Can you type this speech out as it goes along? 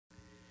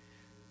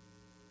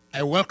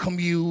I welcome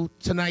you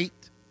tonight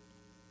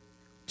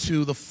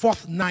to the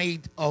fourth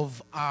night of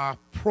our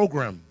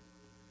program,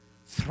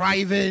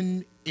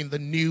 Thriving in the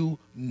New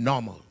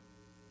Normal.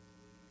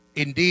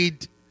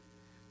 Indeed,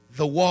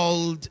 the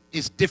world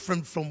is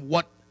different from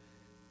what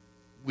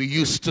we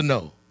used to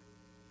know.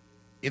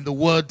 In the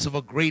words of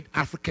a great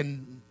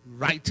African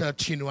writer,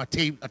 Chinua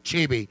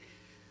Achebe,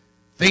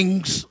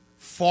 things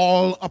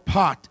fall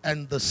apart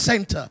and the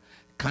center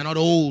cannot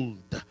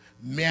hold.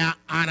 Mere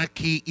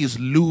anarchy is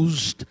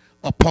loosed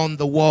upon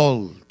the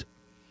world.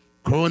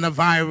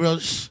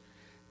 Coronavirus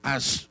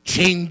has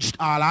changed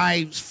our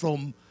lives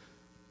from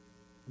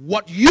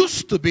what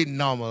used to be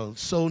normal.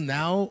 So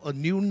now a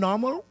new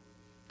normal?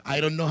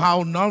 I don't know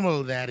how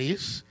normal that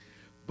is,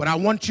 but I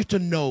want you to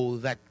know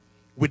that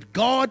with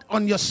God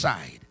on your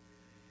side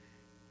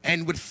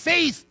and with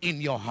faith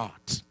in your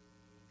heart,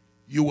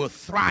 you will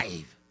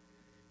thrive,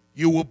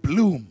 you will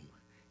bloom,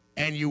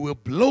 and you will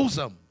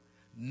blossom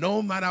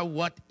no matter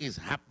what is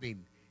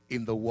happening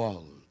in the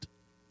world.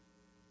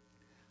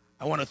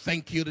 I want to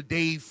thank you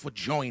today for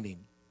joining.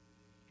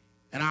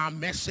 And our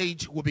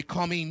message will be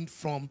coming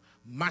from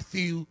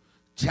Matthew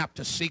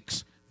chapter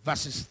 6,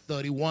 verses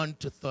 31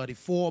 to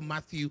 34.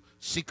 Matthew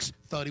 6,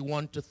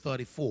 31 to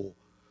 34.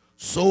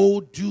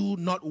 So do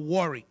not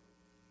worry,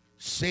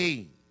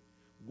 saying,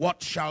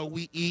 what shall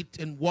we eat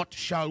and what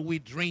shall we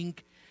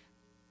drink?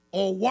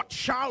 Or what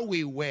shall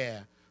we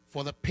wear?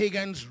 For the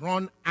pagans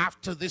run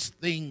after these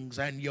things,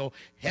 and your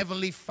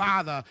heavenly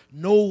Father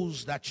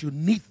knows that you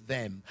need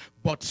them.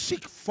 But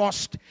seek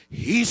first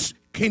his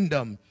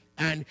kingdom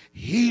and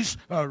his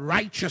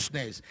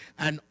righteousness,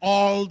 and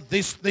all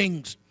these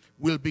things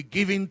will be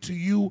given to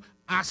you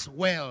as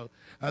well.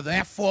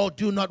 Therefore,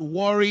 do not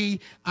worry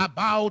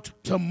about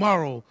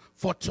tomorrow,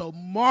 for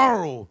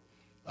tomorrow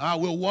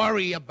will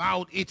worry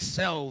about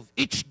itself.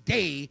 Each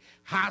day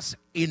has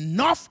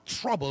enough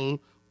trouble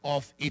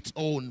of its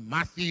own.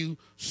 Matthew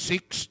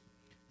 6,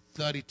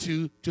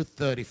 32 to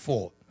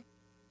 34.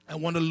 I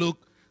want to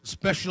look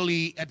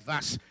especially at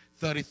verse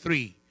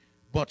 33.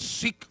 But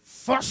seek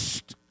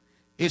first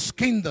his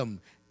kingdom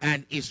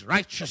and his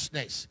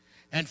righteousness.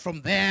 And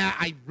from there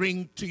I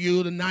bring to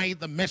you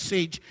tonight the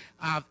message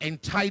I've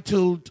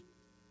entitled,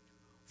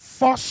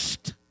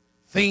 First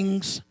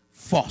Things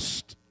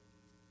First.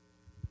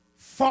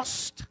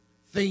 First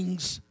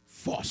things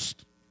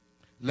first.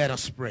 Let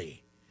us pray.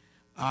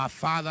 Our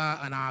Father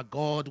and our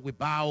God, we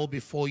bow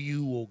before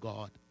you, O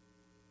God,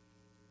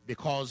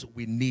 because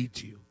we need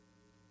you.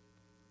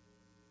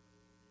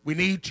 We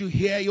need to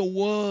hear your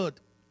word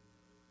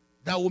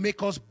that will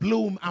make us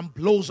bloom and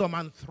blossom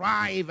and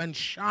thrive and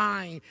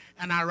shine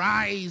and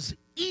arise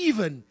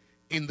even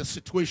in the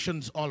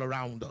situations all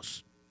around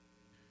us.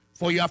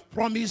 For you have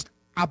promised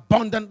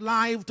abundant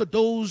life to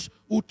those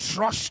who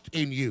trust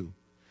in you.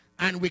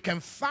 And we can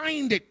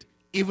find it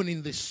even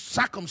in the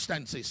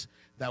circumstances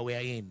that we are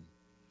in.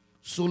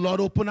 So, Lord,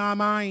 open our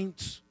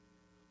minds,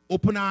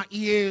 open our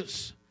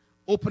ears,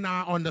 open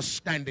our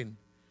understanding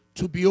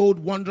to behold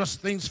wondrous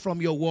things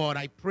from your word.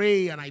 I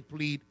pray and I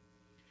plead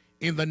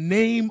in the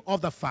name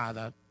of the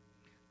Father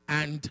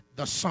and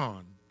the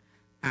Son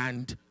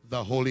and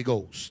the Holy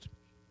Ghost.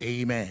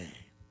 Amen.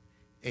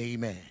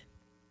 Amen.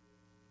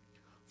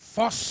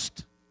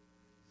 First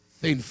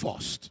thing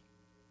first.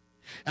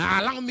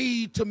 Allow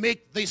me to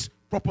make this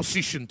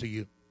proposition to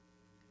you,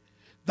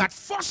 that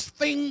first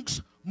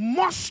things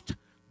must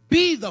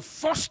be the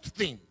first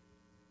thing,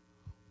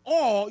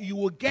 or you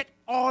will get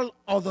all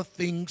other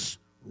things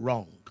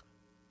wrong.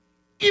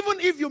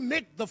 Even if you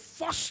make the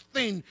first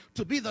thing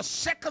to be the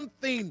second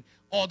thing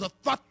or the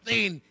third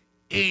thing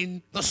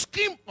in the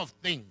scheme of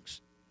things,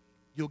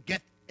 you'll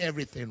get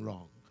everything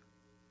wrong.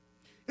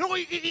 You know,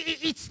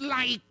 it's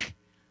like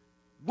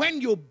when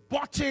you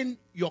button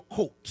your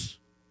coat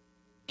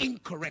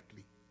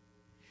incorrectly.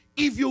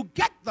 If you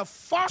get the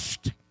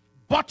first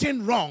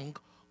button wrong,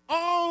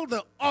 all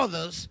the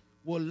others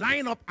will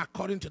line up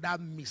according to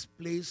that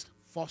misplaced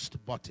first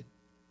button.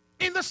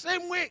 In the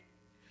same way,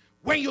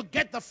 when you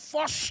get the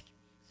first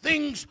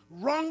things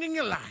wrong in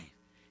your life,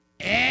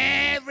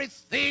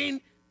 everything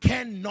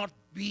cannot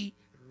be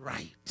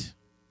right.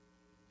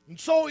 And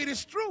so it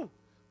is true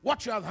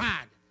what you have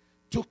had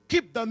to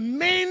keep the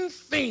main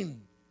thing.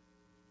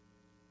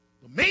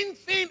 The main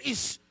thing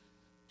is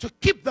to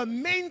keep the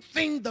main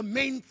thing the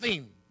main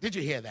thing. Did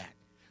you hear that?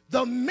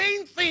 The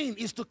main thing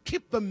is to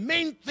keep the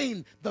main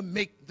thing the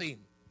main thing.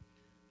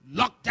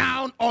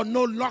 Lockdown or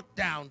no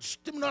lockdown,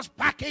 stimulus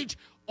package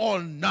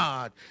or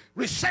not,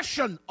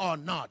 recession or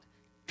not,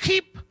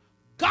 keep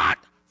God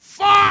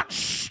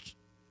first.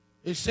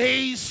 It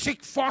says,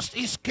 seek first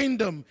his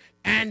kingdom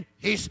and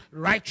his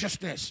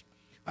righteousness.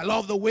 I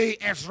love the way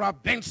Ezra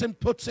Benson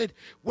puts it.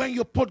 When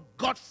you put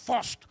God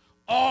first,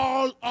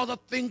 all other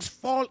things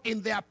fall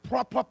in their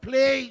proper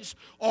place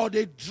or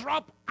they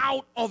drop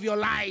out of your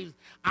life.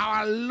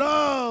 Our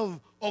love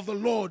of the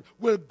Lord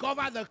will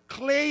govern the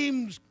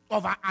claims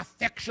of our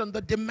affection,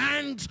 the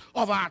demands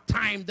of our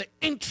time, the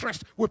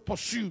interest we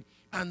pursue,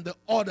 and the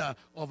order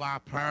of our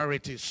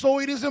priorities. So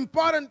it is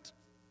important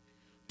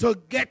to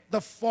get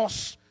the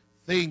first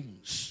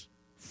things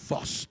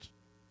first.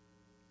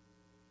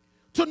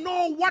 To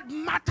know what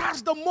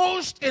matters the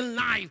most in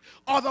life.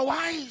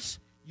 Otherwise,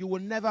 you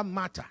will never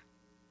matter.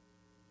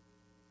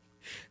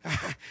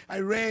 I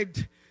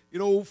read,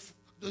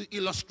 the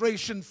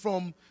illustration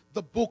from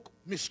the book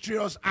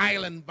Mysterious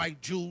Island by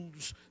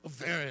Jules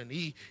Verne.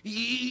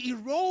 He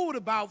wrote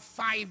about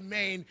 5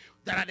 men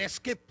that had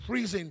escaped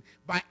prison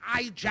by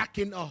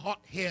hijacking a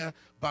hot air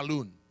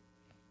balloon.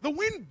 The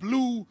wind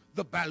blew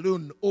the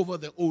balloon over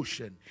the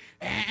ocean.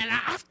 And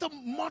after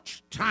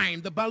much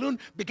time, the balloon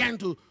began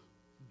to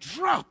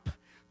drop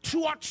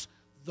towards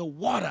the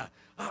water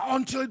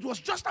until it was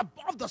just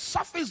above the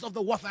surface of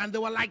the water. And they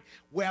were like,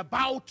 we're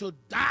about to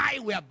die,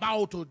 we're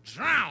about to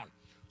drown.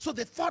 So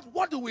they thought,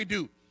 what do we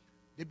do?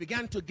 They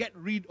began to get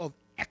rid of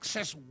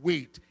excess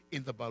weight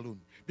in the balloon.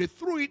 They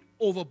threw it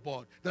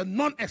overboard, the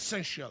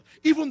non-essential,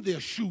 even their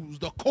shoes,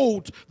 the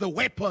coat, the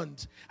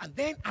weapons. And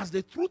then as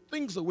they threw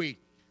things away,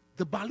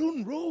 the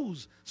balloon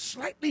rose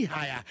slightly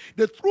higher.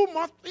 They threw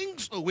more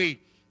things away,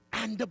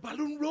 and the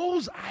balloon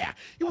rose higher.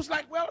 It was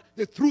like, well,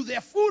 they threw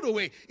their food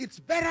away. It's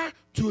better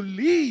to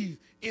live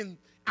in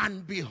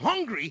and be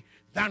hungry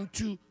than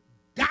to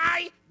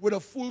die with a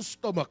full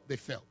stomach, they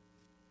felt.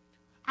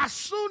 As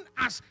soon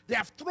as they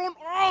have thrown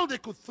all they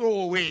could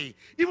throw away,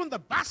 even the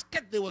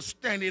basket they were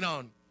standing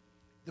on,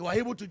 they were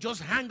able to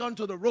just hang on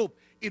to the rope.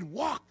 It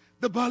walked.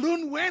 The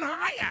balloon went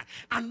higher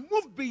and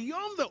moved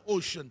beyond the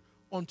ocean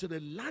until they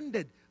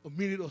landed a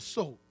minute or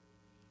so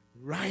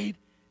right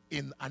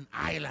in an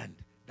island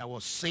that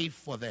was safe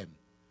for them.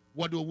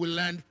 What do we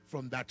learn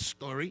from that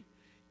story?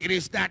 It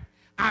is that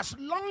as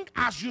long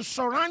as you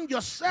surround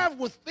yourself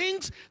with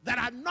things that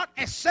are not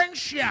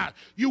essential,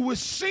 you will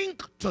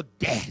sink to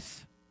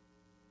death.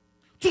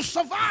 To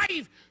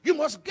survive, you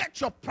must get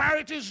your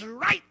priorities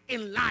right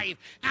in life.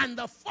 And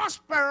the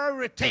first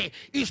priority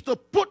is to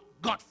put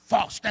God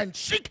first and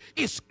seek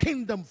his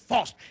kingdom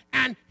first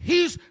and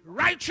his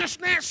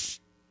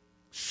righteousness.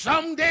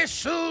 Someday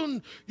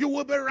soon, you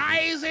will be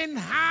rising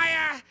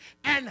higher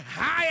and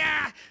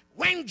higher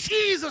when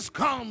Jesus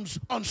comes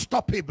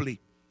unstoppably.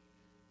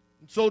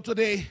 So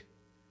today,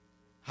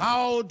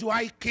 how do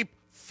I keep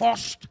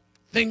first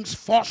things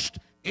first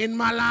in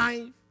my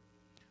life?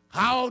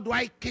 How do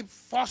I keep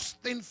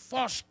first thing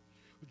first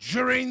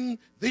during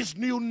this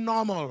new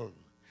normal?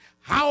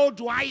 How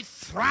do I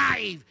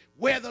thrive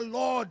where the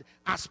Lord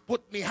has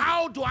put me?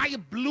 How do I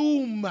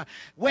bloom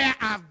where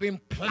I've been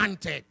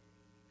planted?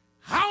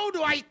 How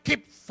do I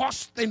keep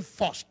first thing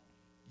first,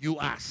 you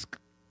ask?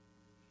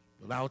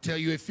 Well, I'll tell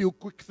you a few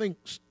quick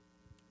things.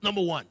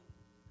 Number 1,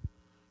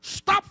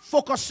 stop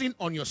focusing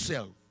on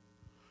yourself.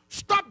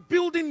 Stop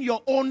building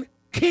your own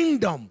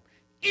kingdom.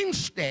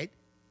 Instead,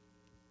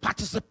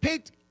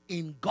 participate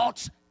in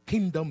God's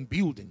kingdom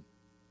building.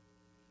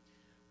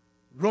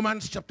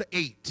 Romans chapter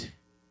 8,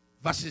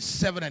 verses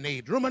 7 and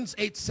 8. Romans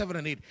 8, 7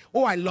 and 8.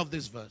 Oh, I love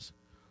this verse.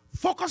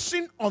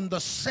 Focusing on the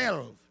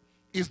self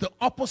is the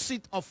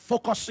opposite of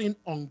focusing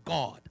on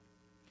God.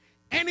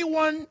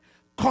 Anyone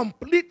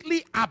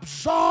completely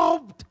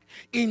absorbed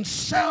in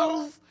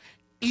self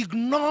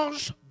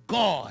ignores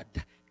God,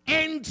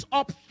 ends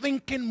up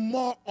thinking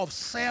more of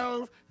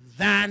self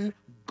than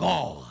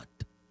God.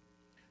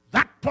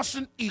 That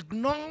person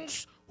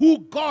ignores who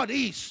God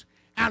is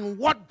and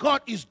what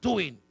God is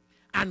doing.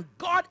 And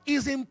God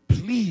isn't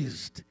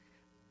pleased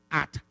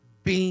at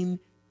being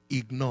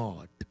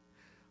ignored.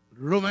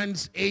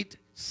 Romans 8,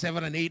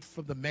 7 and 8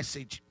 from the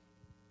Message.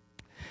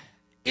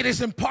 It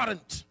is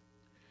important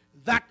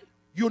that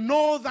you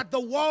know that the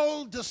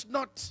world does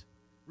not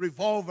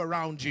revolve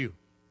around you.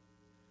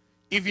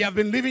 If you have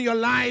been living your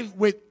life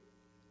with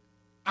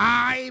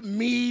I,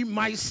 me,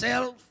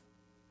 myself,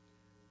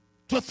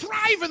 to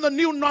thrive in the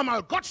new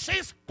normal, God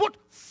says put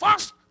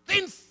first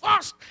thing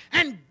first,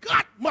 and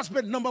God must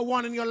be number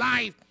 1 in your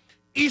life.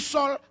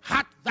 Esau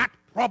had that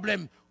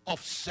problem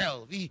of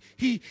self.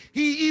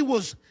 He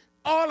was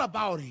all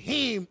about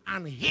him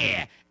and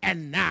here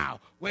and now.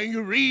 When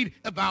you read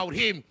about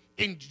him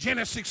in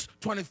Genesis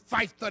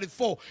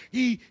 25:34,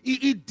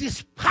 he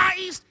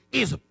despised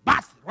his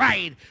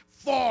birthright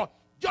for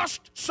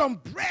just some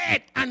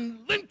bread and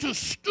lentil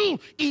stew.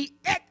 He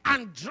ate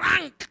and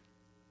drank,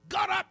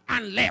 got up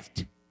and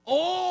left.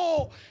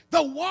 Oh,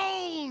 the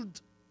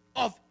world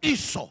of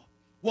Esau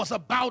was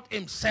about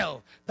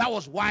himself. That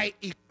was why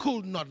he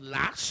could not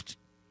last.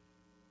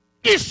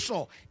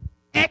 Esau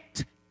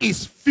ate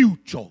his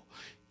future.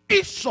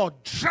 Esau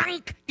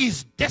drank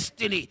his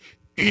destiny.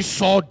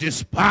 Esau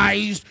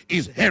despised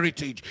his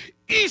heritage.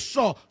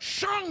 Esau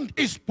shunned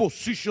his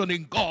position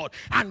in God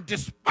and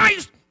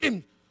despised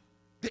him,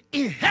 the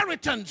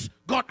inheritance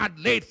God had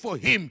laid for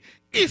him.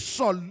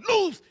 Esau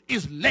loathed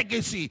his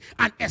legacy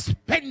and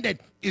expended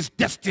his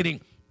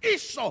destiny.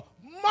 Esau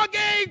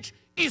mortgaged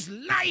his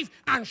life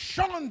and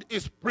shunned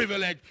his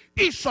privilege.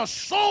 Esau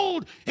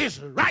sold his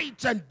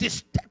rights and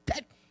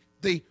distorted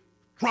the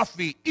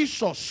trophy.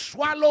 Esau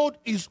swallowed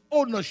his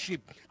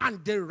ownership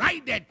and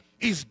derided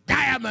his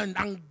diamond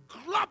and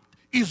gulped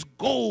his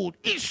gold.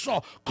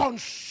 Esau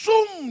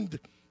consumed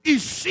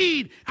his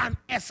seed and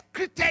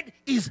excreted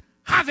his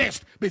harvest.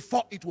 harvest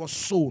before it was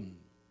sown.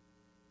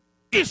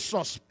 It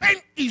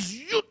suspends its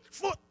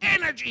youthful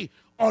energy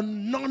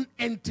on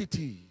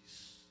non-entities.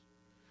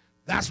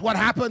 That's what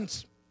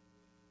happens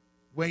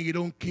when you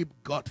don't keep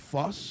God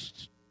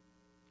first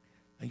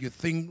and you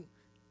think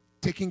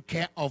taking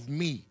care of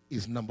me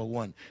is number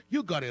one.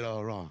 You got it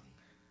all wrong.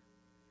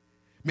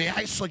 May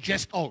I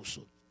suggest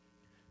also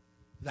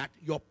that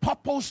your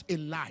purpose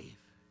in life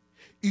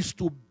is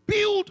to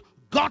build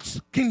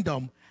God's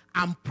kingdom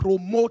and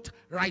promote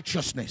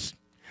righteousness.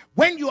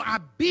 When you are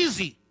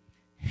busy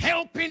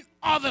helping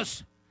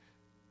others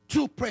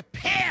to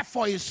prepare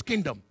for his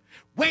kingdom,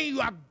 when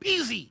you are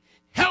busy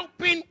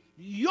helping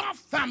your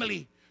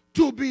family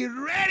to be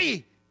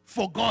ready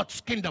for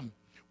God's kingdom,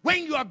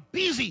 when you are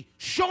busy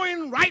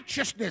showing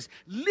righteousness,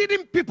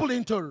 leading people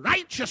into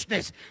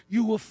righteousness,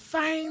 you will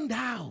find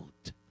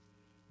out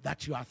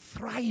that you are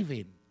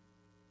thriving.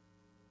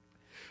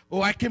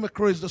 Oh, I came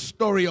across the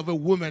story of a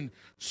woman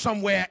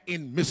somewhere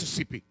in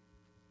Mississippi.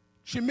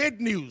 She made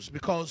news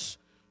because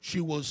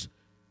she was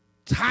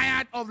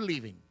tired of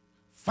living,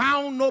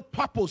 found no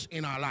purpose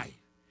in her life,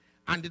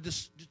 and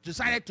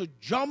decided to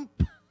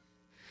jump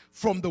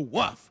from the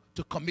wharf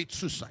to commit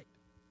suicide.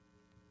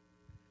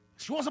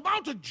 She was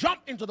about to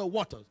jump into the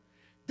waters.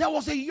 There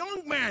was a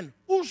young man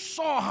who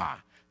saw her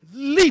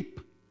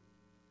leap.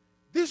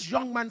 This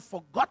young man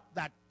forgot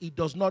that he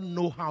does not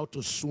know how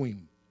to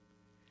swim.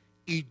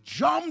 He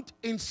jumped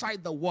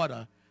inside the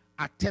water,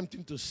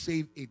 attempting to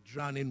save a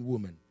drowning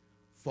woman.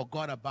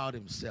 Forgot about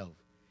himself.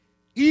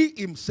 He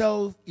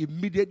himself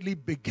immediately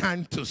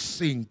began to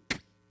sink.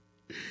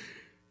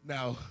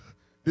 Now,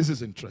 this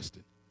is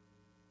interesting.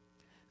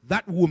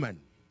 That woman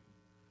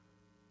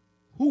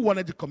who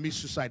wanted to commit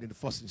suicide in the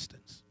first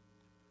instance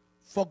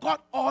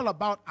forgot all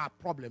about our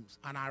problems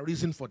and our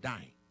reason for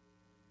dying.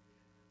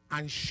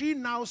 And she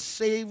now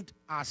saved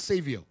our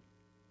Savior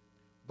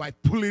by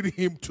pulling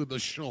him to the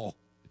shore.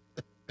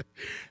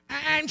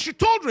 And she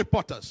told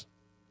reporters,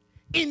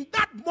 in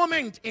that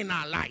moment in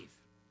her life,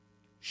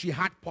 she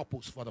had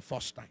purpose for the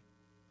first time.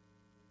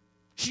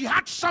 She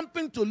had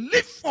something to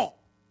live for.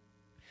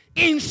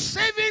 In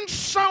saving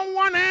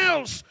someone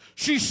else,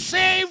 she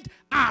saved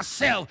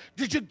herself.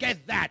 Did you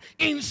get that?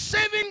 In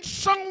saving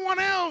someone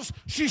else,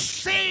 she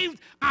saved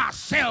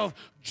herself.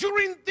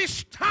 During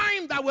this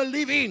time that we're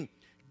living,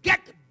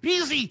 get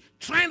busy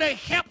trying to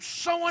help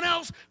someone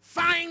else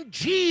find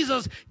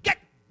Jesus. Get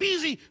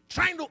busy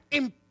trying to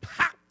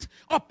impact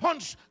upon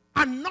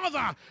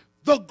another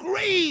the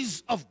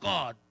grace of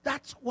God.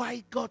 That's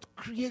why God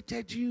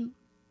created you,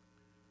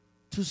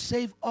 to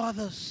save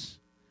others.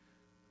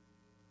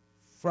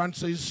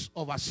 Francis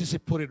of Assisi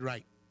put it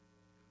right.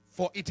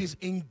 For it is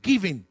in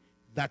giving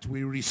that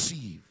we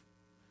receive.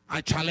 I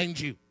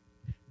challenge you.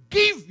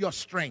 Give your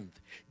strength.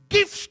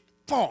 Give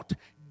thought.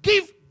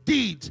 Give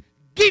deeds.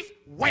 Give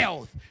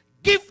wealth.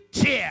 Give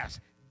tears.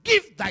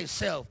 Give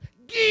thyself.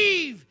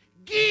 Give.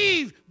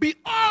 Give. Be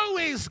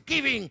always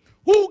giving.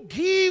 Who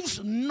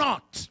gives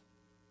not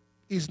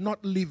is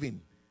not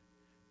living.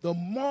 The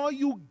more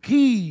you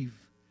give,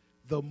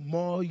 the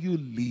more you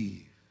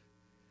live.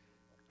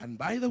 And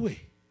by the way,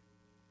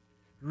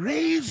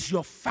 raise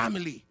your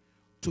family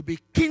to be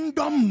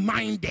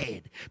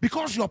kingdom-minded,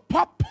 because your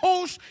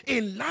purpose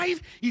in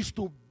life is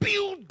to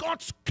build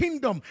God's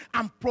kingdom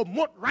and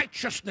promote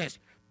righteousness,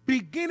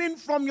 beginning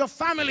from your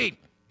family.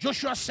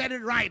 Joshua said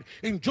it right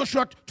in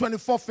Joshua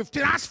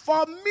 24:15. As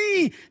for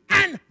me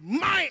and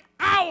my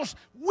house,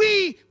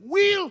 we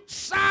will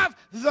serve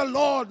the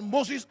Lord.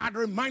 Moses had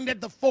reminded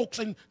the folks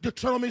in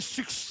Deuteronomy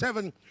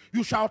 6:7,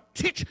 you shall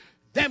teach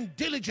them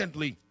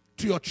diligently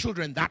to your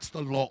children. That's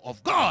the law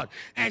of God.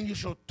 And you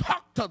shall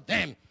talk to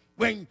them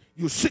when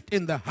you sit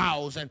in the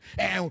house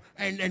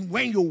and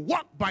when you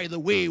walk by the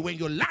way, when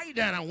you lie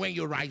down and when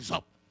you rise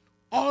up.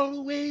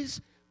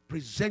 Always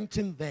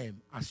presenting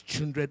them as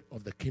children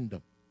of the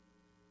kingdom.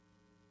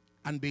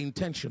 And be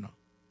intentional.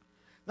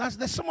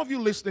 There's some of you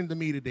listening to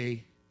me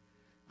today.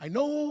 I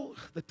know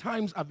the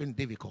times have been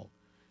difficult.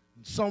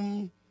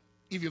 Some,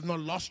 if you've not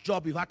lost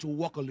job, you've had to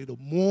work a little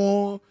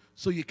more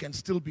so you can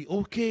still be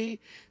okay.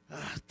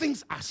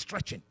 Things are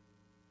stretching.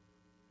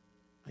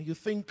 And you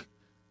think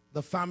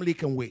the family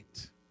can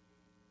wait.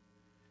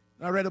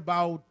 I read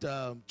about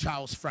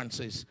Charles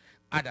Francis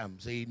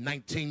Adams, a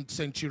 19th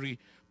century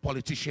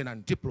politician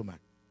and diplomat.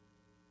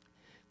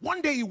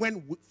 One day he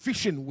went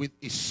fishing with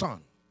his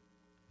son.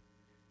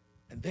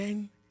 And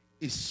then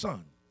his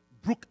son,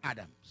 Brooke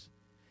Adams,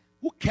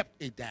 who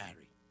kept a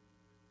diary.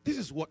 This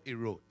is what he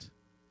wrote.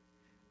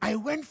 I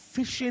went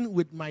fishing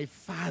with my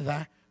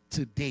father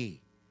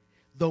today.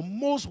 The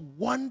most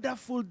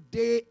wonderful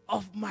day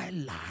of my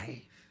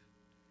life.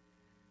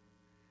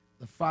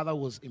 The father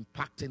was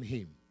impacting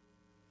him.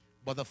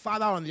 But the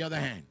father, on the other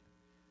hand,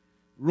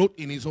 wrote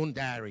in his own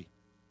diary,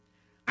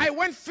 I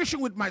went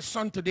fishing with my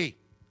son today.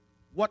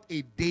 What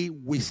a day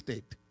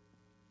wasted.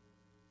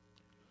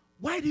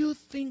 Why do you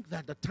think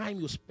that the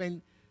time you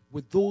spend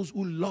with those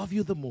who love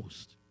you the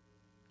most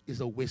is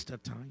a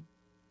wasted time?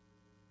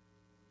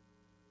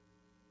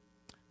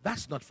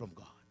 That's not from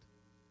God.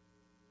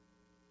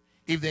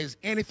 if there's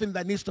anything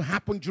that needs to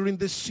happen during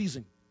this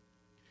season,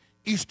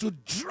 is to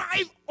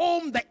drive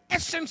home the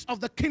essence of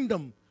the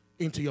kingdom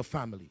into your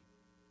family.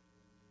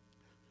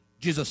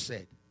 Jesus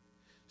said,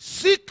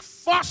 seek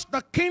first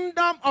the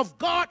kingdom of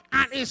God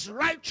and his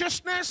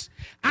righteousness.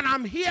 And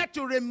I'm here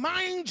to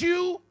remind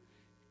you,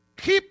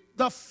 keep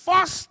the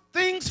first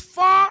things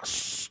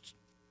first.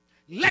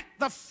 Let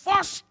the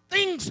first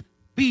things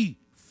be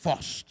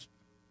first.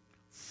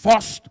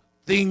 First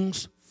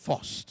things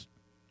first.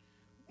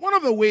 One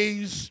of the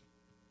ways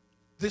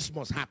this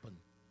must happen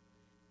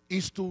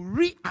is to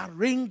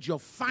rearrange your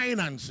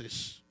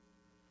finances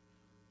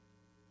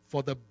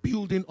for the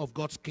building of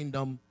God's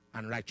kingdom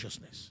and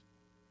righteousness.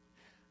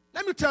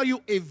 Let me tell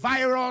you a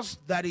virus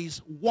that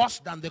is worse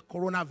than the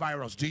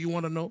coronavirus. Do you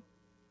want to know?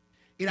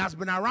 It has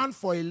been around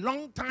for a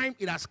long time.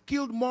 It has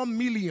killed more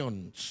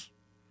millions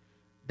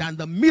than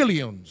the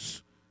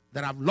millions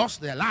that have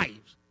lost their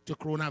lives to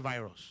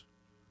coronavirus.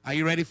 Are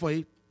you ready for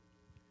it?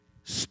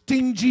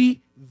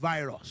 Stingy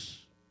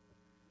virus.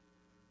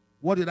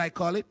 What did I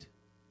call it?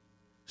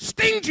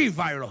 Stingy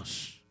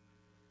virus.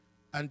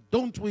 And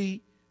don't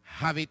we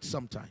have it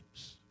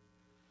sometimes?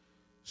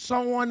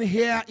 Someone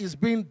here is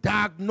being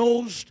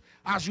diagnosed,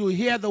 as you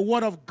hear the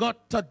word of God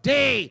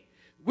today,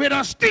 with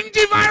a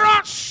stingy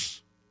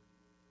virus.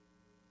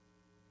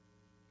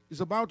 It's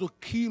about to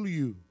kill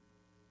you.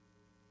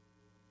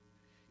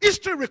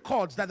 History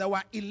records that there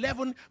were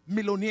 11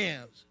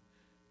 millionaires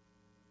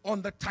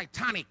on the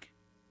Titanic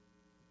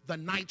the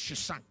night she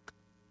sank.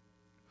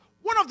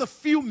 One of the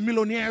few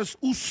millionaires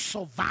who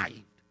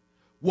survived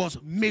was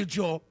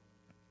Major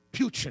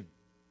Puchin.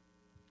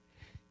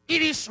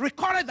 It is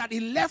recorded that he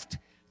left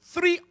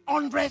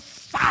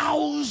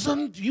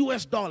 $300,000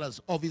 US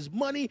of his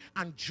money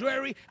and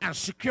jewelry and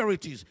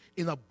securities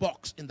in a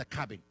box in the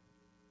cabin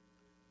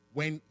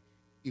when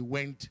he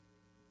went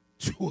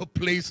to a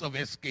place of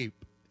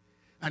escape.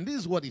 And this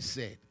is what he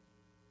said,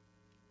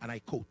 and I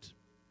quote,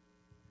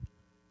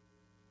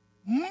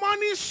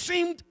 money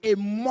seemed a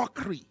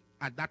mockery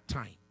at that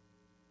time.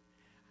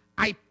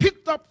 I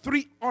picked up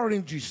 3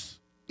 oranges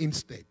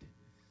instead.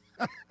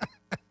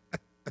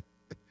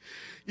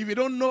 If you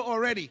don't know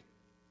already,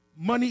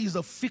 money is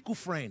a fickle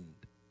friend.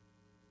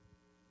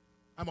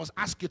 I must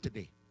ask you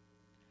today,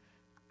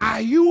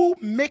 are you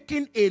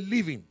making a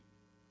living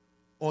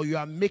or you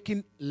are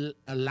making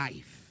a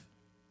life?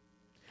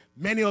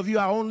 Many of you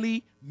are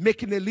only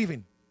making a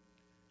living.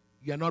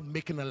 You are not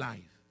making a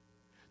life.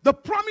 The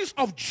promise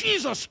of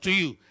Jesus to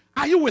you,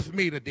 are you with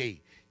me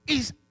today,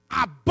 is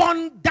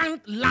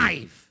abundant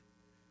life.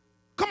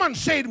 Come on,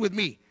 say it with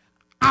me.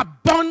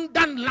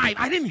 Abundant life.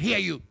 I didn't hear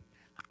you.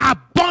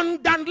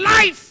 Abundant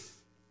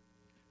life.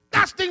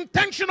 That's the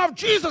intention of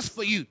Jesus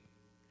for you.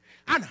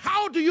 And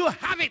how do you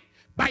have it?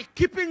 By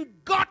keeping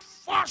God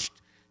first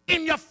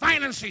in your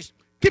finances.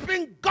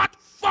 Keeping God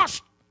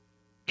first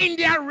in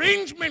the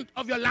arrangement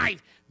of your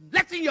life.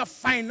 Letting your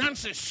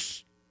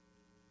finances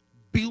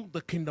build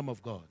the kingdom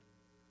of God.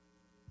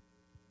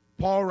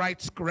 Paul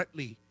writes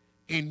correctly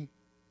in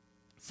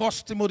 1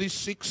 Timothy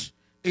 6,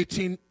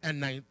 18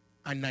 and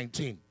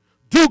 19.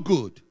 Do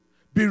good,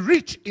 be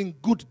rich in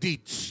good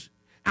deeds,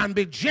 and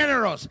be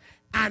generous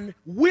and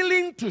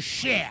willing to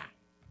share.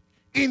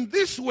 In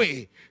this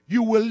way,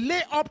 you will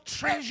lay up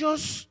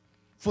treasures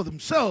for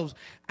themselves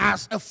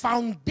as a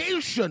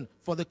foundation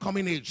for the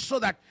coming age, so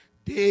that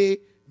they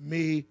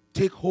may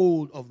take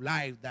hold of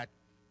life that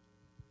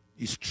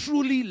is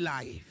truly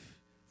life.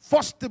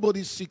 1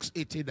 Timothy 6,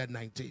 18 and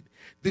 19.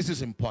 This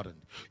is important.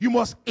 You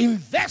must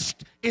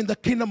invest in the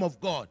kingdom of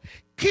God.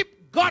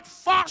 Keep God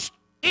first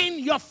in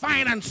your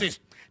finances.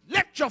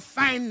 Let your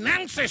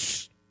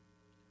finances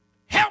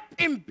help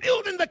in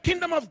building the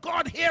kingdom of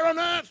God here on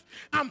earth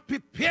and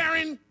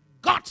preparing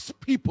God's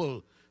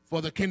people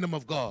for the kingdom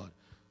of God.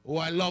 Oh,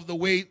 I love the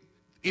way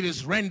it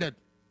is rendered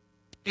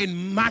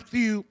in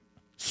Matthew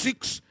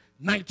 6,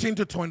 19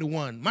 to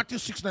 21. Matthew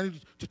 6,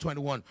 19 to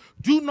 21.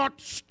 Do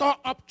not store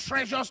up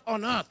treasures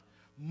on earth.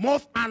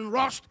 Moth and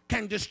rust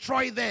can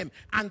destroy them,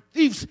 and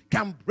thieves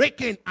can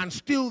break in and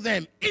steal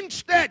them.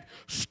 Instead,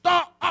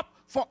 store up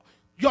for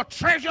your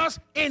treasures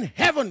in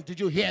heaven. Did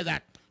you hear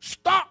that?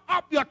 Store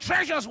up your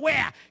treasures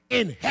where?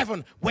 In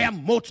heaven, where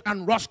moth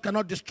and rust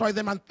cannot destroy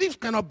them, and thieves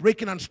cannot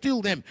break in and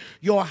steal them.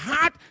 Your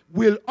heart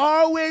will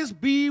always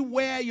be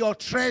where your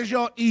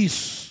treasure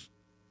is.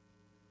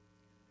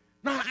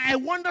 Now, I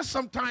wonder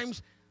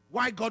sometimes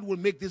why God will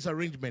make this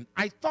arrangement.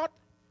 I thought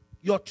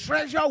your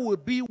treasure will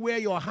be where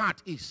your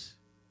heart is.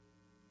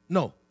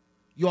 No.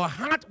 Your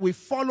heart will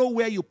follow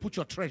where you put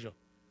your treasure.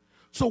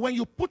 So when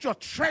you put your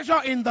treasure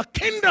in the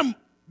kingdom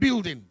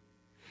building,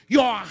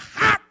 your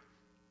heart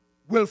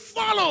will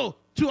follow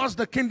towards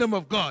the kingdom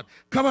of God.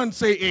 Come on,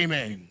 say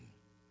amen.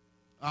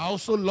 I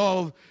also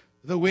love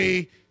the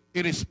way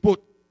it is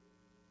put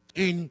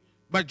in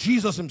by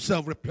Jesus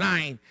himself,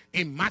 replying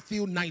in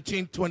Matthew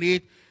 19,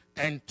 28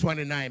 and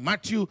 29.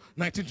 Matthew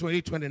 19,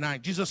 28,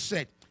 29. Jesus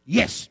said,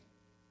 yes,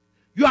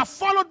 you have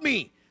followed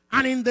me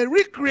And in the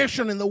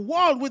recreation, in the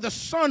world where the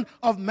Son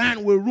of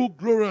Man will rule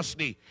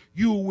gloriously,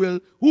 you will,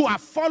 who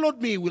have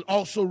followed me, will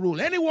also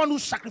rule. Anyone who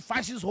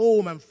sacrifices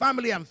home and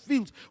family and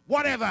fields,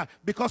 whatever,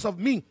 because of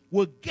me,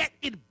 will get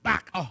it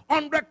back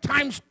 100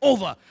 times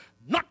over.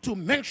 Not to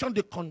mention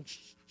the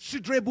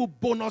considerable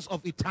bonus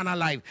of eternal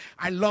life.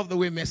 I love the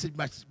way Message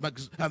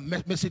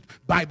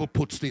Bible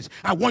puts this.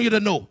 I want you to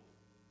know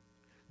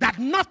that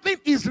nothing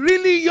is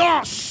really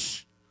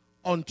yours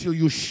until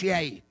you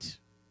share it.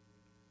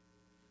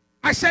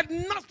 I said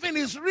nothing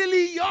is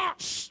really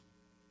yours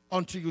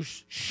until you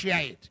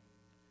share it.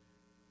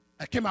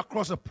 I came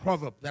across a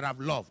proverb that I've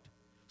loved.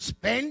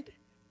 Spend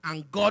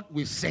and God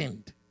will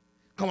send.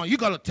 Come on, you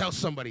got to tell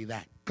somebody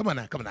that. Come on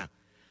now.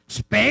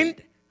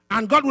 Spend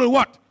and God will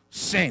what?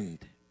 Send.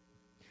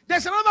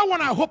 There's another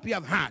one I hope you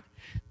have had.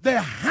 The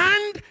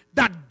hand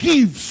that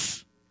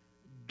gives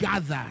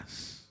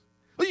gathers.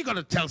 Oh, you got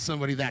to tell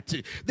somebody that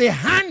too. The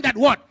hand that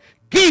what?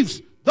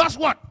 Gives. Does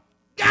what?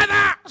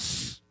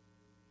 Gathers.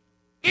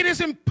 It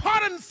is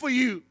important for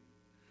you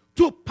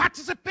to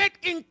participate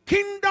in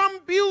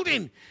kingdom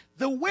building.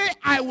 The way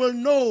I will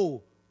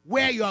know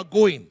where you are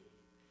going,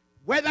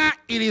 whether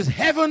it is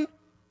heaven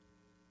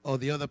or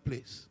the other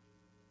place,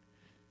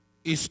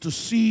 is to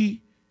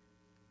see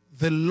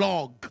the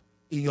log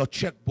in your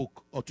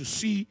checkbook, or to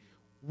see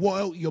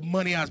where your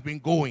money has been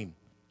going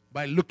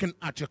by looking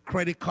at your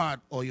credit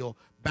card or your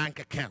bank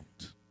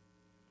account.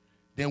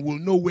 Then we'll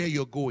know where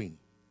you're going.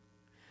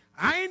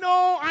 I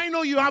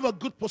know you have a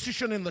good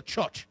position in the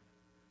church,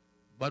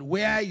 but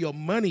where your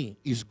money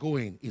is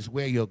going is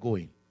where you're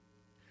going.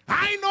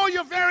 I know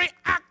you're very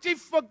active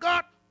for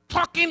God,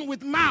 talking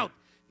with mouth.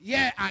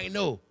 Yeah, I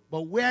know.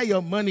 But where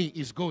your money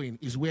is going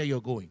is where you're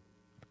going.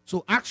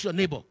 So ask your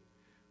neighbor,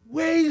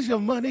 where is your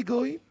money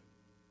going?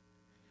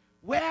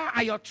 Where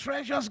are your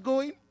treasures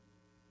going?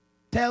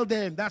 Tell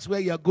them that's where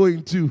you're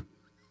going to.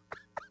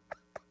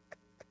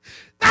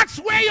 That's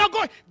where you're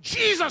going.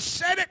 Jesus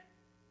said it.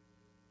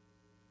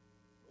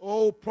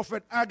 Oh,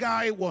 Prophet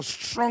Haggai was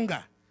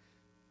stronger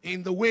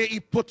in the way he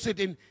puts it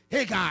in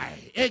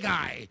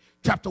Haggai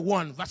chapter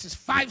 1, verses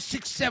 5,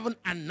 6, 7,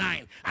 and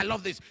 9. I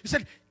love this. He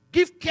said,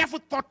 give careful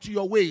thought to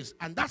your ways.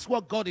 And that's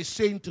what God is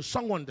saying to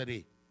someone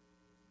today.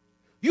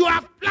 You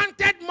have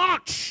planted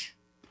much.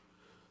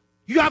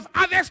 You have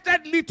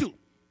harvested little.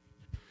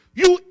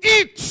 You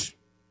eat,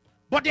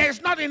 but there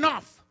is not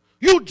enough.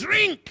 You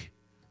drink,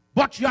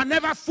 but you are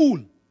never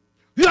full.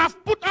 You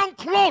have put on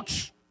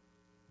clothes,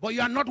 but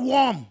you are not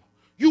warm.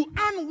 You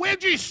earn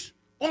wages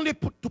only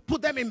to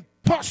put them in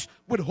purse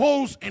with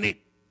holes in it.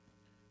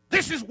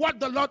 This is what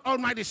the Lord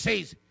Almighty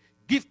says.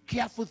 Give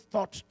careful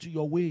thought to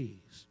your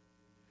ways.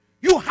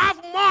 You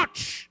have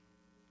much,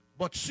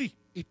 but see,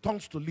 it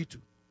turns to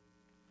little.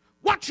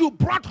 What you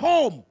brought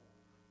home,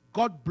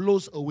 God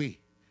blows away.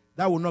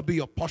 That will not be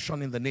your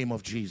portion in the name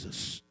of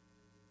Jesus.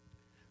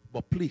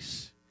 But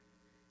please,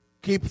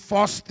 keep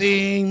first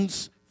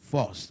things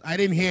first. I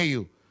didn't hear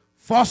you.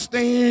 First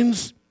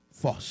things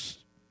first.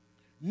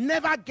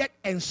 Never get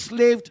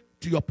enslaved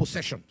to your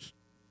possessions.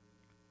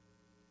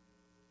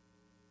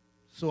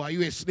 So are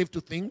you a slave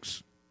to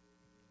things?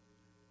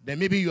 Then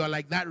maybe you are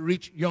like that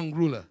rich young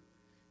ruler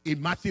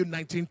in Matthew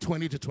 19,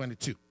 20 to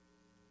 22.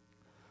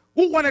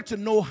 Who wanted to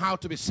know how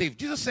to be saved?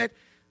 Jesus said,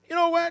 you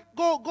know what?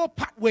 Go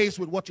part ways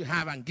with what you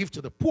have and give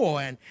to the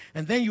poor, and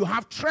then you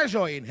have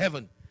treasure in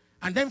heaven.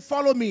 And then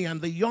follow me. And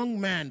the young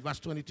man, verse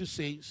 22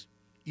 says,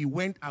 he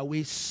went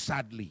away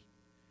sadly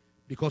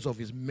because of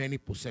his many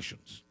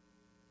possessions.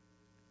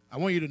 I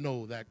want you to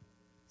know that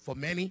for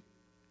many,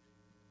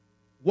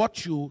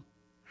 what you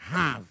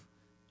have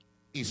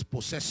is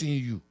possessing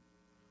you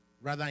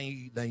rather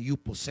than you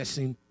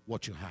possessing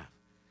what you have.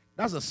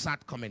 That's a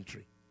sad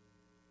commentary.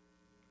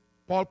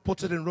 Paul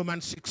puts it in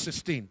Romans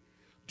 6:16.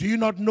 Do you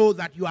not know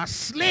that you are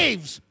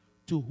slaves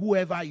to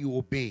whoever you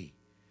obey?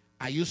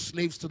 Are you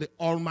slaves to the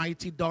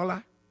almighty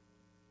dollar?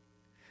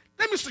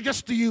 Let me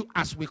suggest to you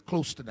as we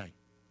close tonight,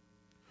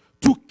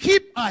 to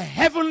keep a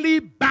heavenly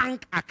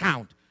bank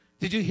account.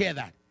 Did you hear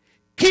that?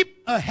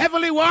 Keep a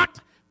heavenly what?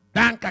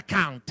 Bank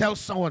account. Tell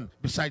someone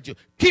beside you.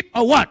 Keep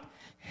a what?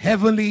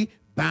 Heavenly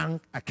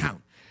bank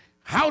account.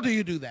 How do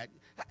you do that?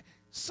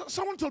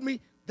 Someone told me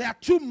there are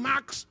 2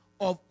 marks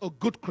of a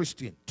good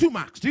Christian. 2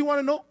 marks. Do you want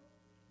to know?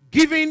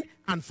 Giving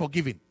and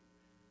forgiving.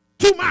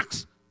 2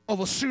 marks of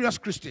a serious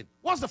Christian.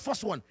 What's the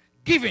first one?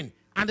 Giving.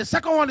 And the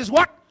second one is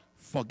what?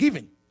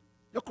 Forgiving.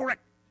 You're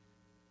correct.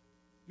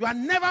 You are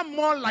never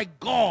more like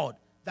God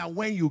than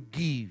when you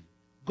give.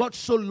 God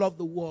so loved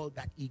the world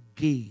that he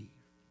gave.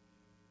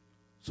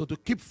 So to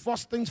keep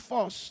first things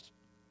first,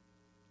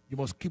 you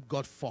must keep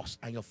God first,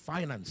 and your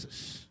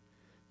finances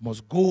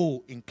must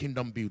go in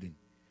kingdom building.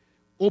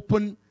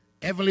 Open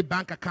heavenly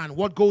bank account.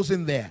 What goes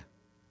in there?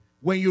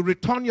 When you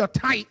return your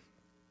tithe,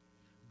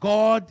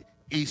 God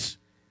is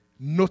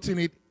noting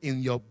it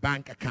in your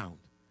bank account.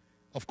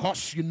 Of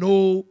course, you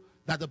know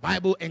that the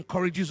Bible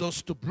encourages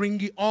us to bring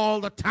ye all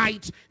the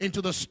tithes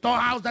into the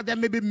storehouse, that there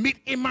may be meat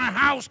in my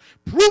house.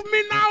 Prove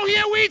me now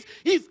herewith,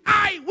 if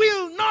I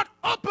will not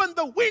open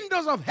the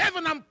windows of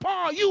heaven and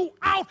pour you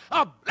out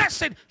a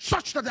blessing,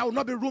 such that there will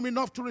not be room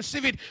enough to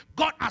receive it.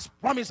 God has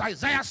promised,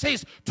 Isaiah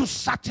says, to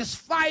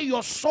satisfy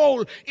your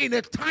soul in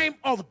a time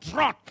of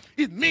drought.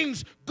 It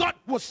means God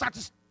will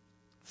satisfy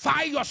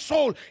your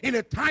soul in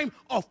a time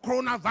of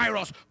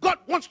coronavirus. God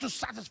wants to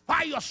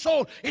satisfy your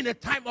soul in a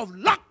time of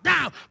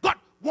lockdown. God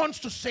wants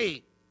to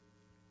say,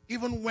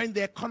 even when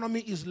the economy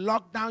is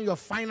locked down, your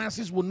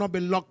finances will not be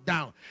locked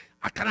down.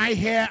 Can I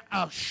hear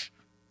a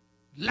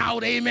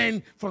loud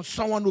amen from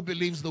someone who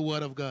believes the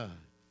word of God?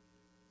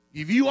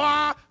 If you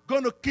are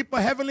going to keep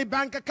a heavenly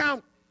bank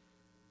account,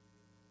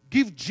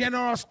 give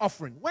generous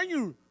offering. When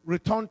you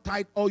return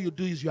tithe, all you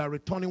do is you are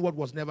returning what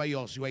was never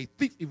yours. You are a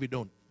thief if you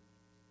don't.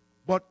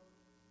 But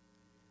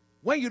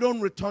when you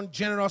don't return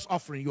generous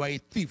offering, you are a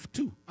thief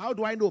too. How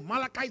do I know?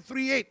 Malachi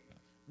 3:8.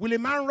 Will a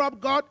man rob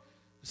God?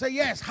 Say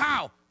yes.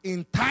 How?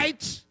 In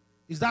tithes.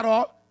 Is that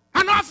all?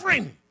 An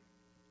offering.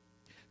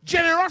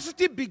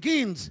 Generosity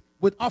begins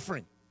with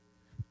offering.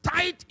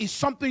 Tithe is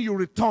something you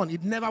return.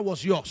 It never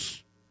was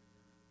yours.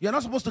 You're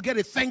not supposed to get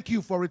a thank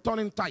you for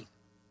returning tithe.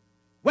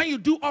 When you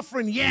do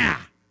offering, yeah.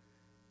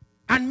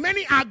 And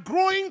many are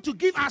growing to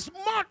give as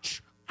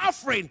much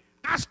offering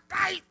as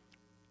tithe,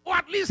 or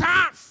at least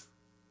half.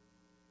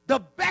 The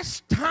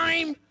best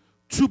time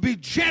to be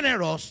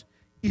generous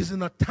is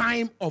in a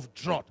time of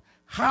drought.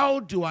 How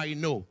do I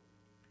know?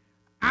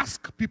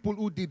 Ask people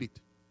who did it,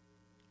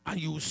 and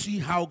you will see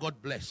how God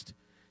blessed.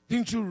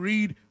 Didn't you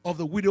read of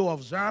the widow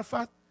of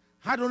Zarephath?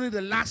 Had only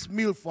the last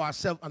meal for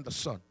herself and the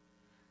son,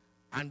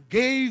 and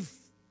gave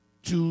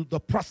to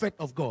the prophet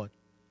of God,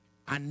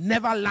 and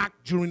never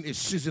lacked during a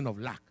season of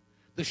lack.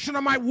 The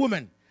Shunammite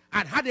woman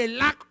had a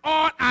lack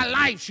all her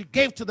life. She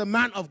gave to the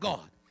man of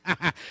God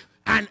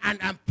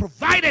and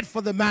provided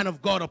for the man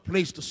of God a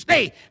place to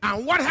stay.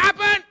 And what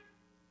happened?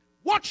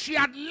 What she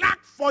had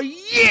lacked for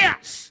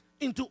years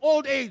into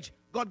old age,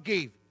 God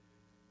gave.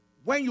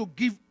 When you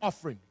give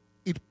offering,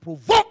 it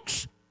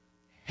provokes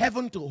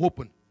heaven to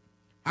open.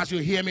 As you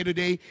hear me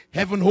today,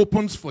 heaven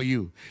opens for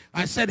you.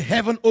 I said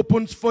heaven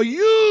opens for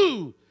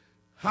you.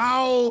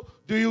 How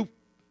do you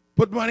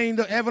put money in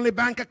the heavenly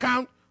bank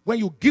account? When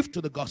you give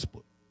to the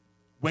gospel.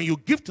 When you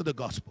give to the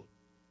gospel.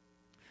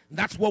 And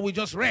that's what we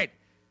just read.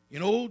 You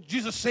know,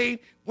 Jesus saying,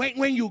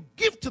 when you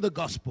give to the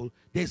gospel,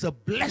 there's a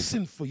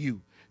blessing for you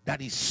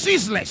that is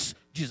ceaseless,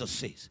 Jesus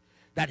says.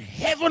 That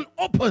heaven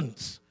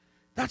opens.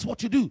 That's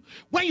what you do.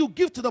 When you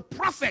give to the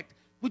prophet,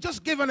 we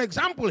just gave an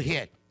example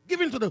here.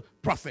 Giving to the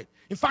prophet.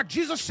 In fact,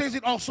 Jesus says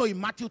it also in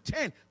Matthew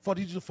 10,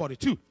 42 to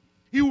 42.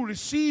 He who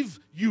receives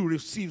you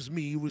receives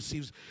me. He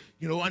receives,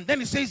 and then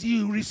he says he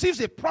who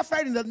receives a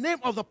prophet in the name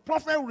of the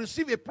prophet will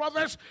receive a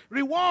prophet's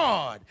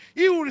reward.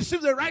 He who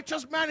receives a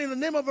righteous man in the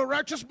name of a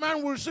righteous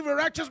man will receive a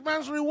righteous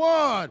man's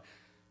reward.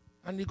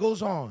 And he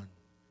goes on.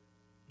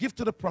 Give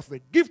to the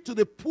prophet. Give to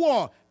the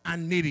poor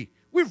and needy.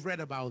 We've read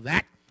about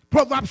that.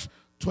 Proverbs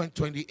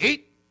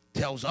 28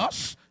 tells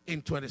us.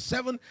 In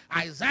 27,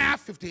 Isaiah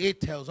 58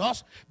 tells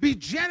us, be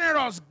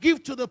generous,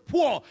 give to the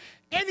poor.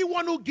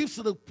 Anyone who gives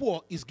to the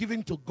poor is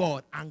giving to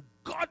God, and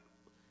God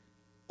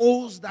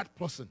owes that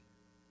person.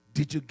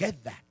 Did you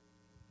get that?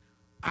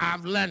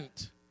 I've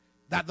learned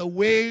that the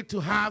way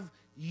to have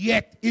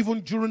yet,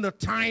 even during the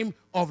time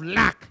of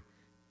lack,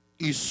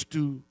 is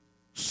to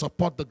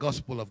support the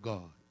gospel of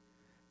God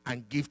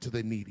and give to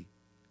the needy.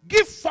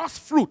 Give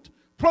first fruit.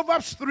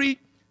 Proverbs 3,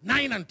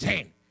 9 and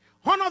 10.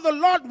 Honor the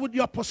Lord with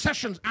your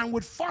possessions and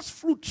with first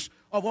fruits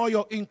of all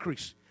your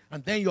increase.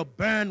 And then your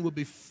barn will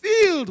be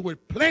filled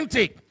with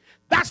plenty.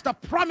 That's the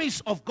promise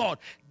of God.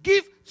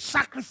 Give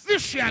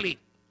sacrificially,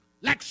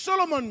 like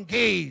Solomon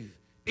gave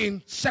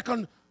in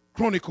 2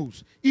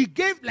 Chronicles. He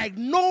gave like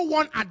no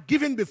one had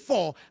given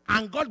before,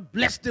 and God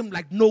blessed him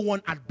like no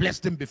one had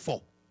blessed him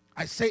before.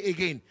 I say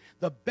again,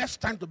 the best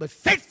time to be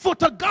faithful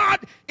to God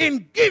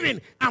in giving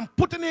and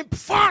putting him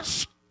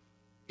first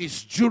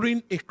is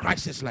during a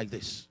crisis like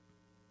this.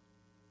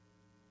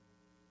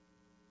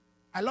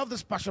 I love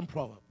this Passion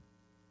proverb.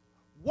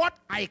 What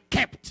I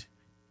kept,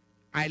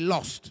 I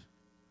lost.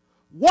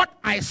 What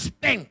I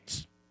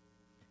spent,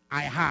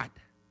 I had.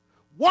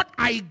 What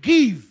I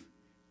give,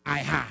 I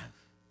have.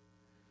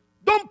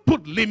 Don't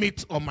put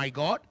limits on my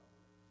God.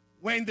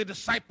 When the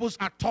disciples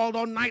are toiled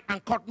all night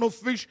and caught no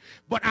fish,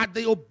 but at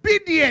the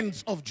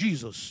obedience of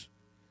Jesus,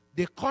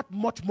 they caught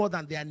much more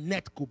than their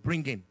net could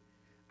bring in.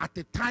 At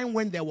the time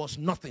when there was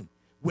nothing.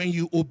 When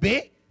you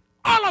obey,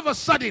 all of a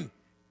sudden,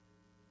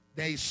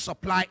 there is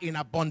supply in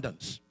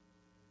abundance.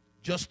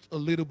 Just a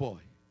little boy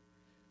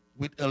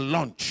with a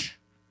lunch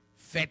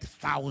fed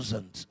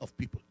thousands of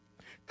people.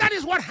 That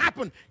is what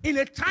happened in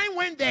a time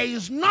when there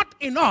is not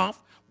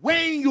enough.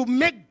 When you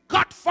make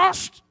God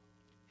first,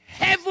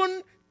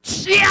 heaven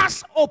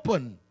tears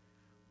open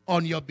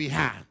on your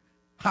behalf.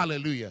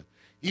 Hallelujah.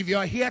 If you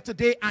are here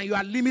today and you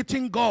are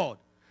limiting God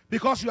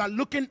because you are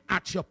looking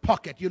at your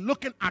pocket, you're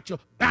looking at your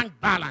bank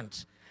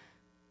balance,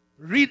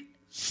 read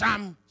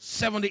Psalm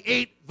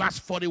 78 verse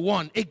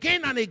 41.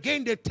 Again and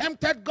again they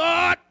tempted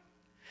God.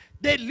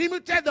 They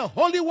limited the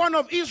Holy One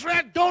of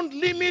Israel. Don't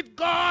limit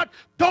God.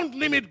 Don't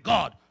limit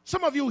God.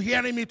 Some of you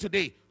hearing me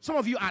today, some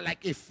of you are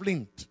like a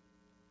flint.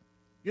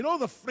 You know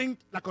the flint,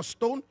 like a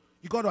stone?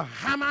 You got to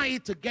hammer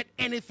it to get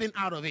anything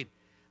out of it.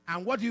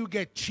 And what do you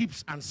get?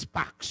 Chips and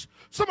sparks.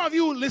 Some of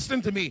you,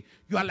 listen to me,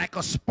 you are like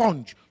a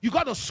sponge. You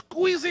got to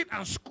squeeze it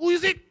and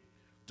squeeze it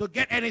to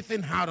get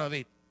anything out of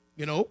it.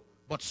 You know?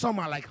 But some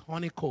are like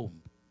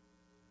honeycomb.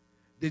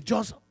 They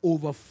just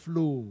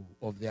overflow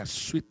of their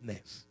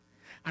sweetness.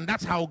 And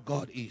that's how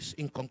God is.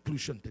 In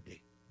conclusion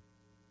today,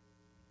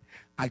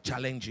 I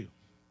challenge you.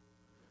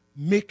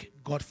 Make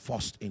God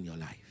first in your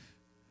life.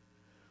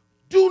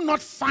 Do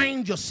not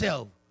find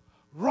yourself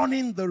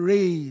running the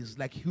race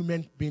like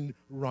human beings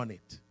run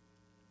it.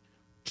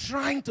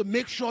 Trying to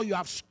make sure you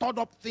have stored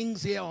up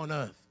things here on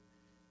earth.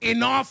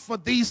 Enough for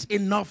this,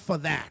 enough for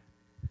that.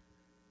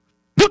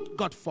 Put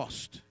God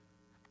first.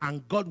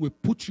 And God will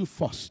put you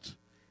first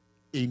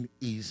in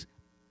his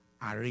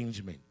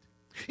arrangement.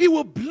 He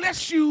will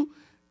bless you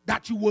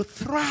that you will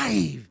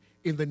thrive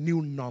in the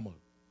new normal.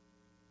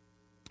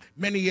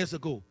 Many years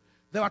ago,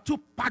 there were two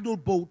paddle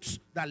boats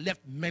that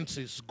left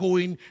Memphis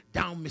going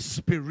down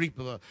Mississippi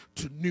River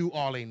to New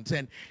Orleans.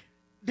 And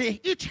they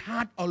each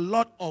had a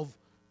lot of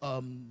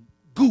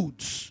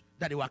goods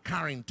that they were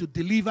carrying to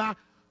deliver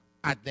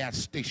at their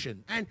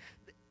station. And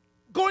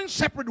going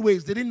separate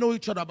ways, they didn't know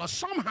each other. But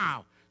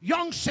somehow,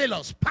 young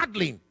sailors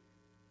paddling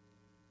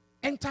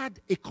entered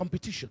a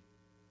competition.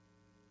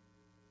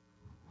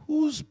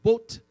 Whose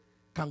boat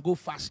can go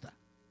faster?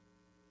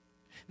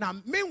 Now,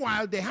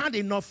 meanwhile, they had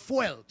enough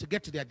fuel to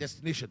get to their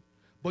destination.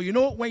 But you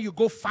know, when you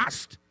go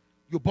fast,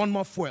 you burn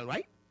more fuel,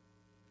 right?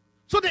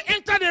 So they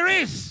entered a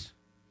race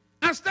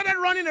and started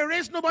running a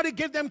race nobody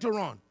gave them to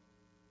run.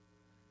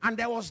 And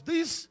there was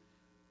this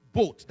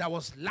boat that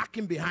was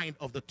lacking behind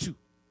of the two.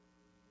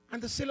 And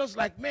the sailors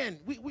like, man,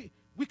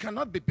 we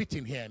cannot be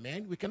beaten here,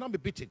 man. We cannot be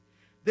beaten.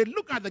 They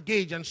looked at the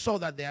gauge and saw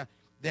that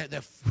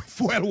their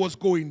fuel was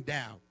going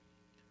down.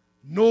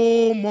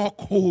 No more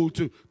coal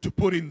to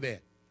put in there.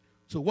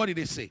 So what did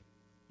they say?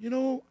 You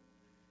know,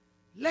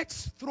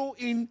 let's throw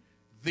in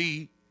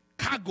the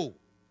cargo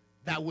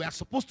that we are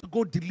supposed to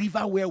go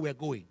deliver where we're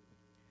going.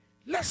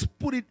 Let's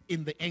put it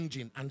in the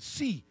engine and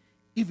see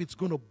if it's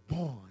going to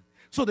burn.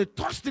 So they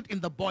tossed it in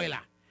the boiler.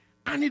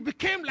 And it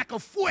became like a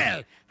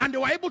fuel. And they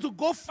were able to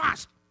go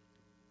fast.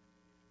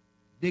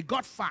 They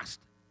got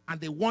fast.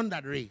 And they won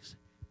that race.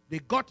 They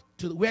got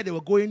to where they were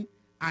going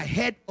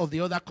ahead of the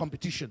other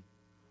competition.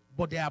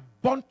 But they have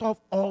burnt off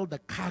all the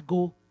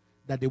cargo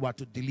that they were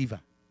to deliver.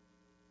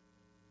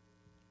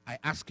 I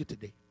ask you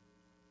today,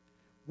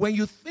 when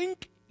you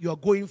think you're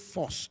going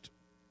first,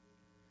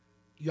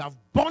 you have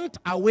burnt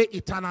away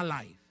eternal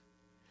life.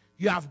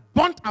 You have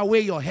burnt away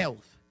your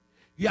health.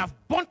 You have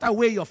burnt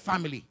away your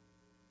family.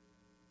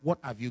 What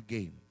have you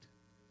gained?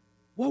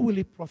 What will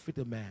it profit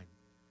a man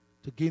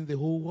to gain the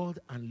whole world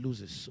and lose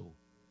his soul?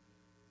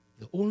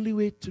 The only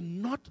way to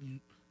not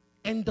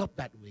end up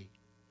that way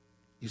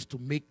is to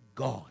make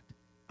God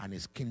and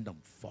his kingdom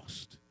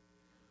first.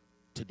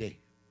 Today,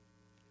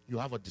 you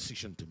have a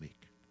decision to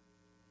make.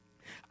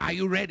 Are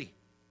you ready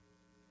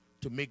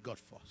to make God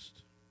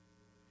first?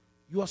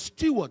 You are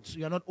stewards.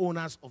 You are not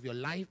owners of your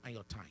life and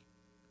your time.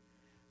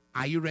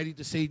 Are you ready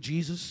to say,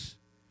 Jesus,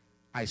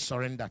 I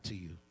surrender to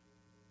you.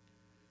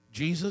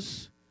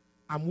 Jesus,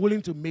 I'm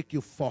willing to make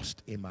you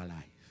first in my life.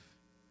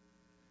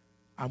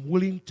 I'm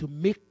willing to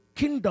make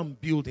kingdom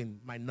building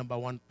my number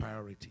one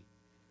priority.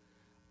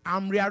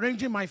 I'm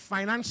rearranging my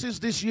finances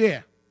this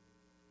year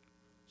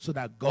so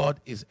that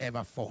God is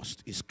ever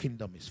first. His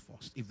kingdom is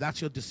first. If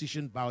that's your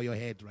decision, bow your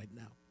head right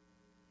now.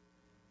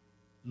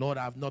 Lord,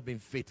 I have not been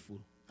faithful,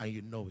 and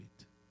you know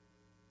it.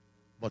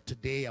 But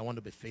today, I want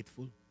to be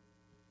faithful.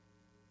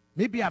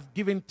 Maybe I've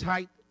given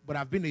tithe, but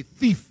I've been a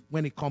thief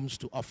when it comes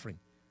to offering.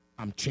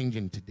 I'm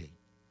changing today.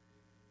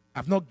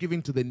 I've not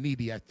given to the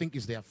needy. I think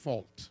it's their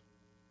fault.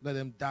 Let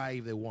them die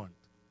if they want.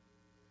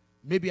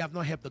 Maybe I've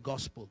not helped the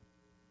gospel.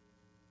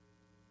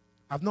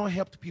 I've not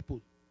helped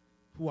people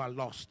who are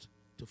lost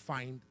to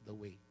find the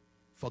way.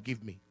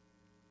 Forgive me.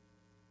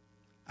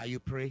 Are you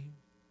praying?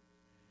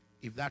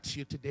 If that's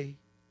you today,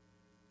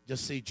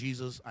 just say,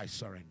 Jesus, I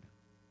surrender.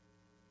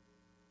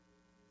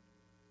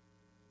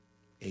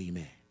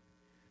 Amen.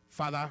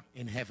 Father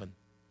in heaven,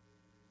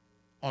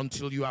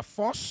 until you are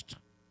first,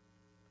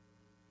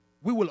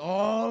 we will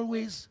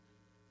always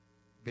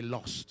be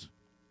lost.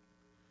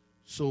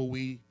 So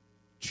we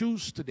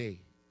choose today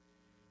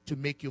to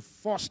make you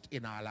first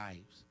in our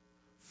lives,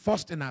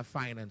 first in our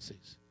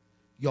finances,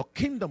 your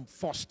kingdom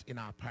first in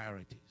our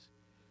priorities,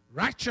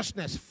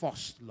 righteousness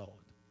first, Lord,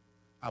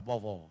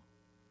 above all.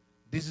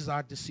 This is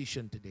our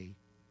decision today.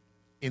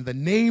 In the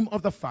name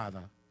of the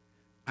Father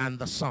and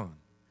the Son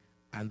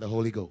and the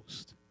Holy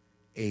Ghost.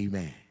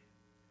 Amen.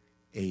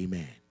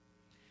 Amen.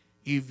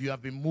 If you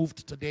have been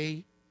moved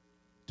today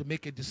to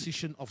make a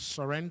decision of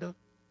surrender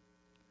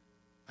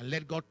and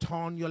let God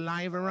turn your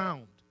life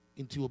around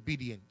into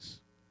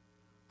obedience,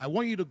 I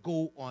want you to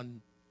go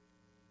on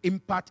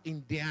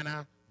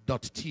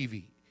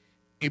impactindiana.tv.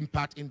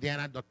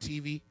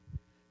 Impactindiana.tv.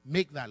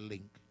 Make that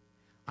link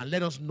and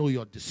let us know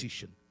your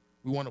decision.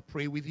 We want to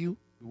pray with you.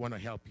 We want to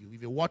help you.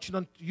 If you're watching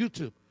on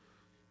YouTube,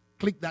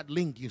 click that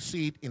link. You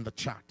see it in the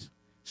chat.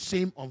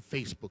 Same on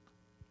Facebook.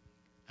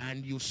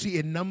 And you see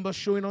a number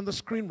showing on the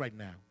screen right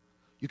now.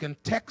 You can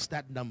text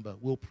that number.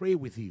 We'll pray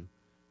with you.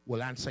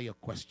 We'll answer your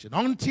question.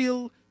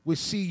 Until we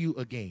see you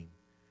again,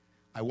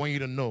 I want you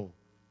to know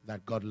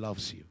that God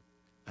loves you,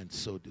 and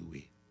so do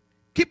we.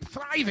 Keep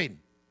thriving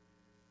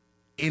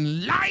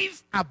in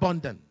life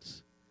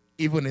abundance,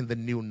 even in the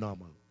new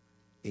normal.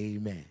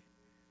 Amen.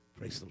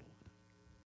 Praise the Lord.